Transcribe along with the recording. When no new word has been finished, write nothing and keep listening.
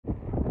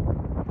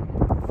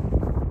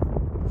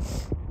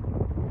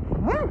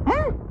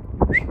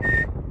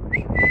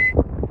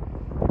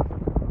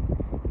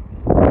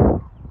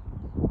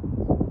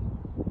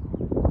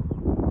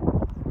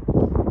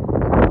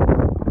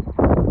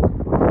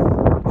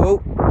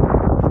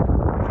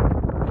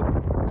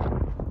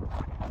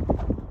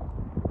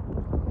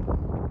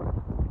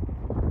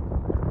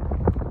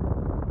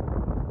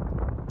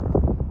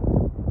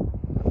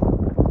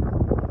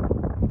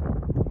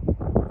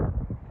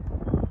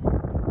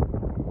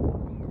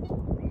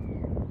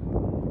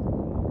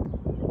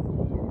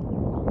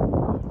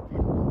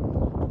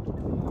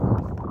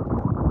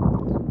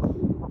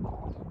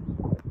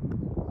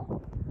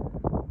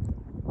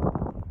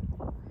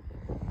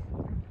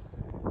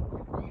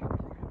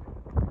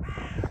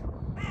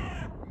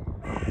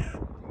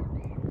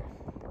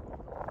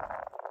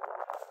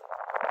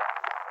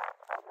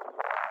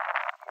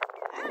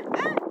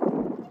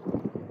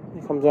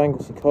comes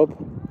Anglesey Cob.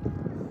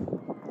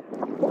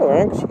 Oh,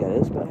 Anglesey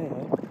Getters, but hey ho.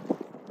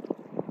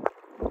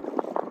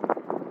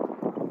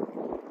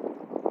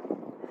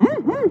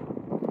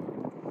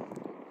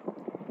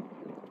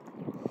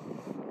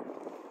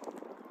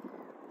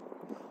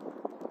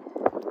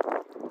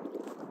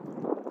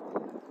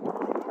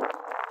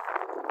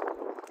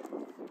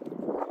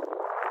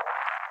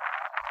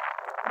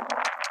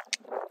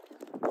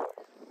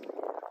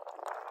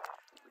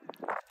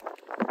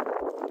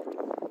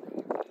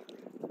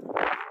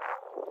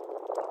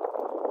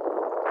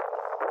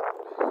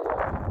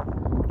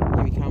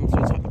 Here he comes to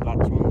attack the black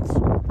swans.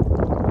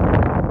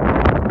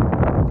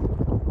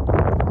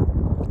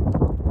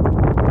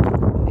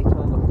 They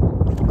turned off.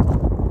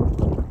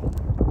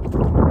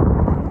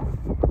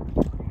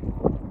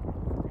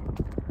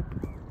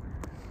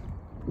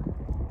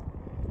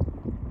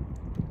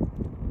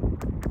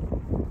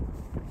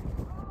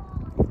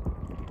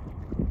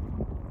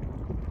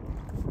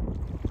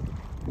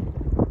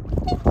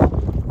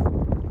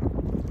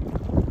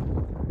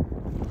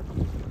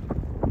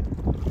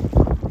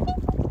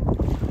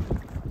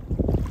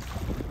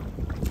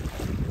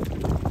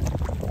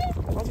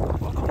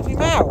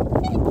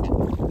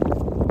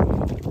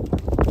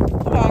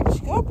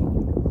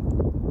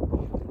 Hello, Anglesey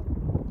Cob.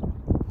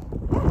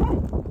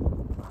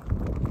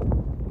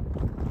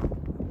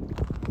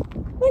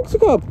 Anglesey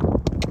Cob.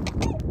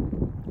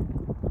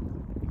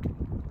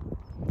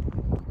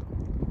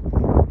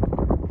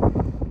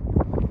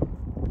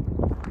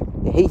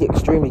 Yeah, he's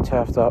extremely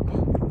turfed up.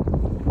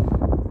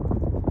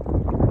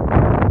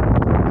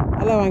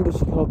 Hello,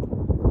 Anglesey Cob.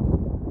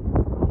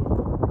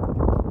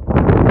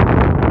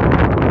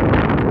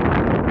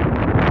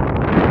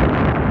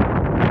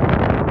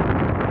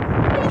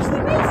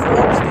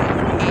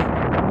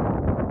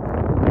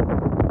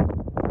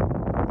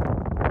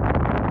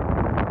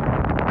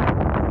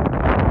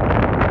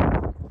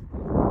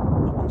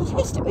 Just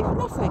hissed at me for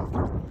nothing.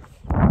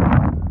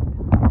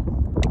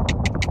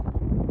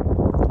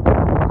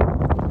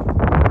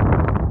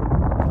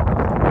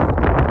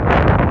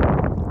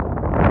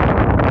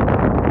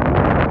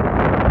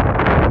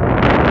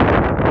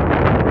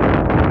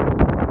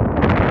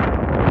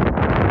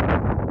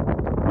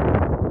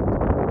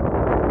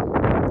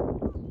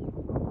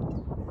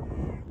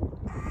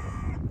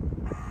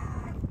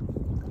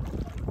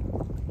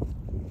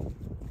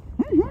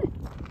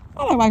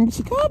 Hello,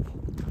 Anglesey Cob.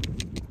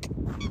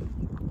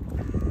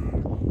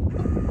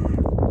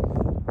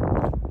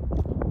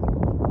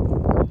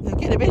 They're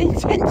getting a bit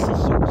intense,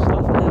 this sort of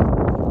stuff, isn't it?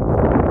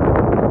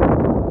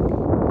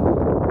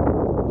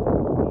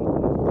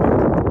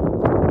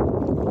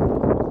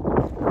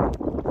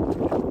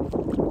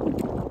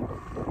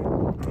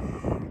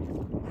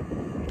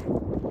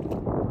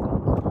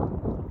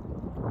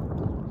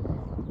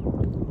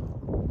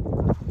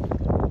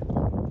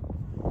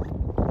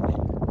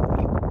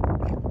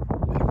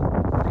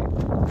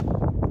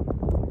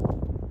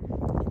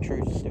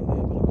 Intruder's still here,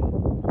 by the way.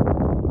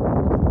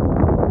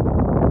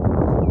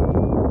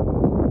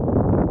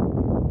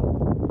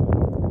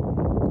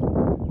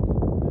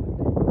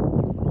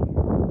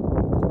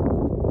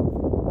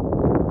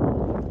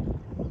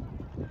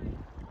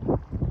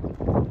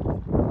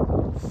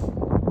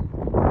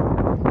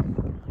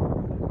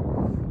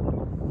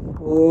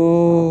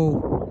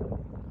 Oh.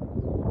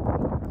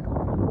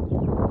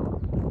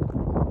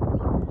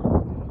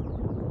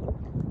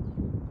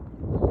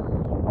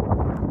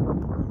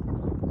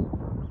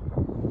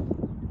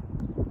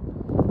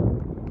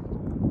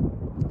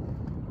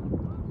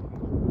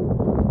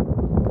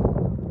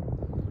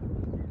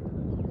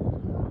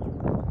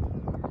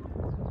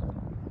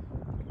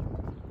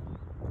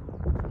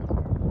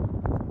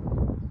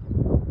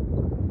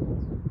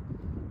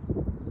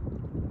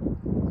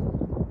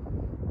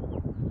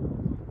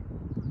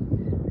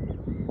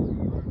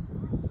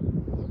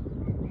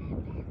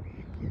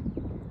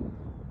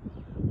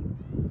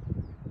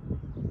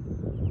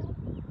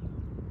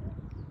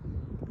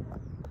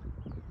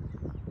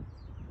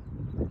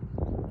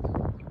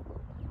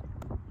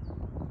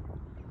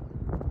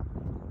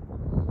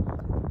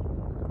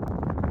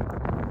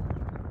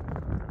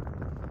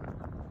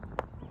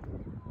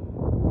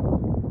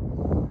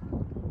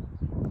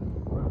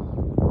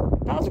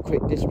 That was a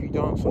quick dispute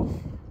dance off.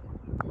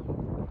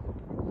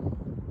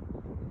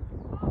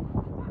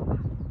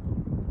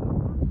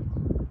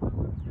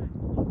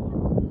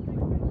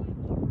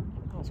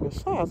 I was going to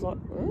say, I was like,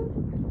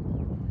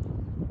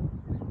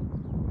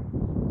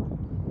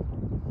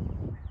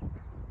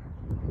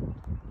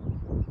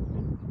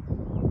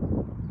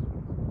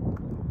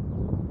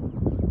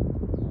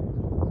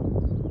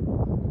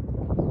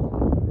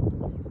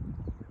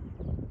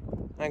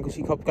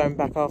 Anglesey Cob going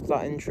back after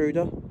that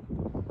intruder.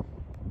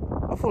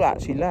 I thought I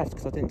actually left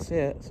because I didn't see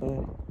it,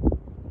 so.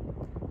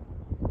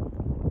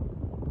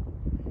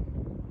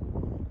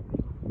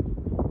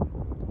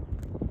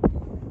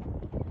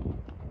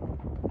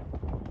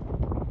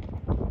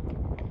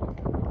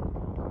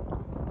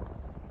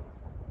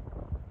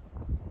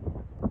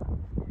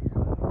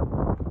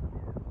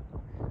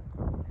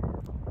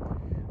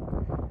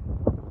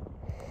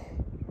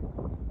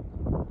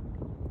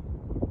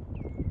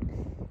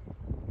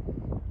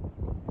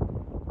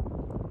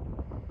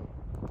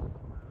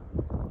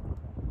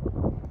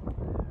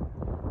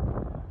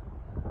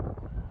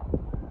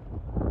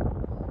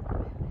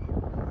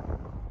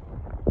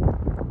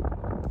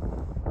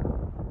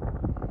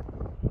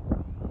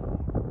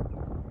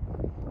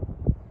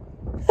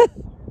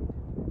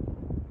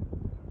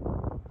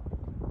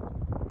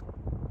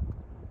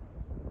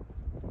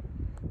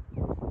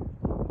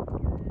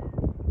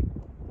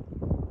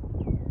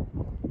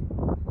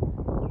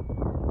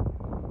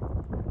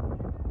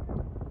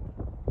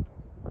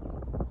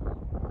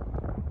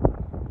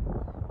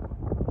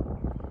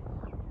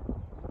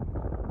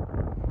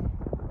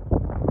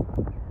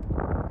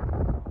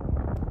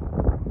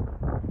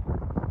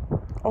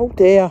 Oh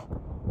dear.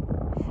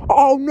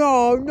 Oh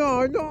no,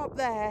 no, not up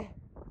there.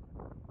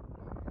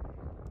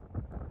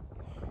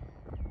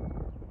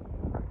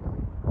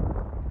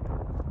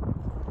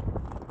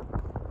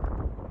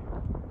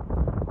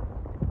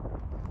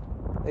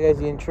 There's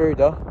the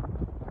intruder.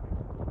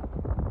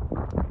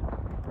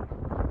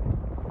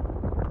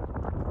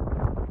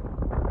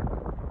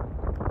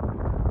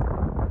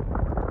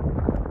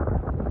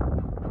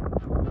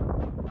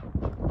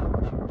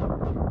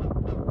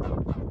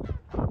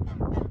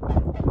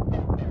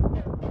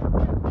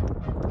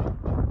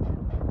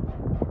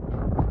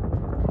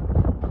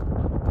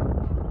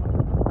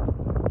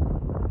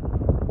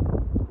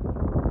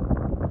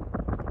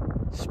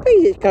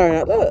 Speed it's going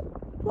at,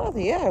 look.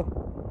 Bloody hell.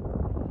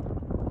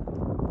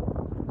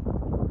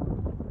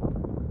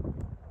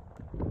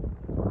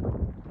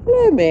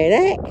 Blooming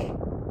heck.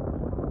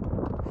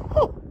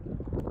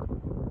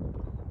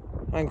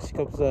 Anglesey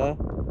Cobs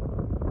there.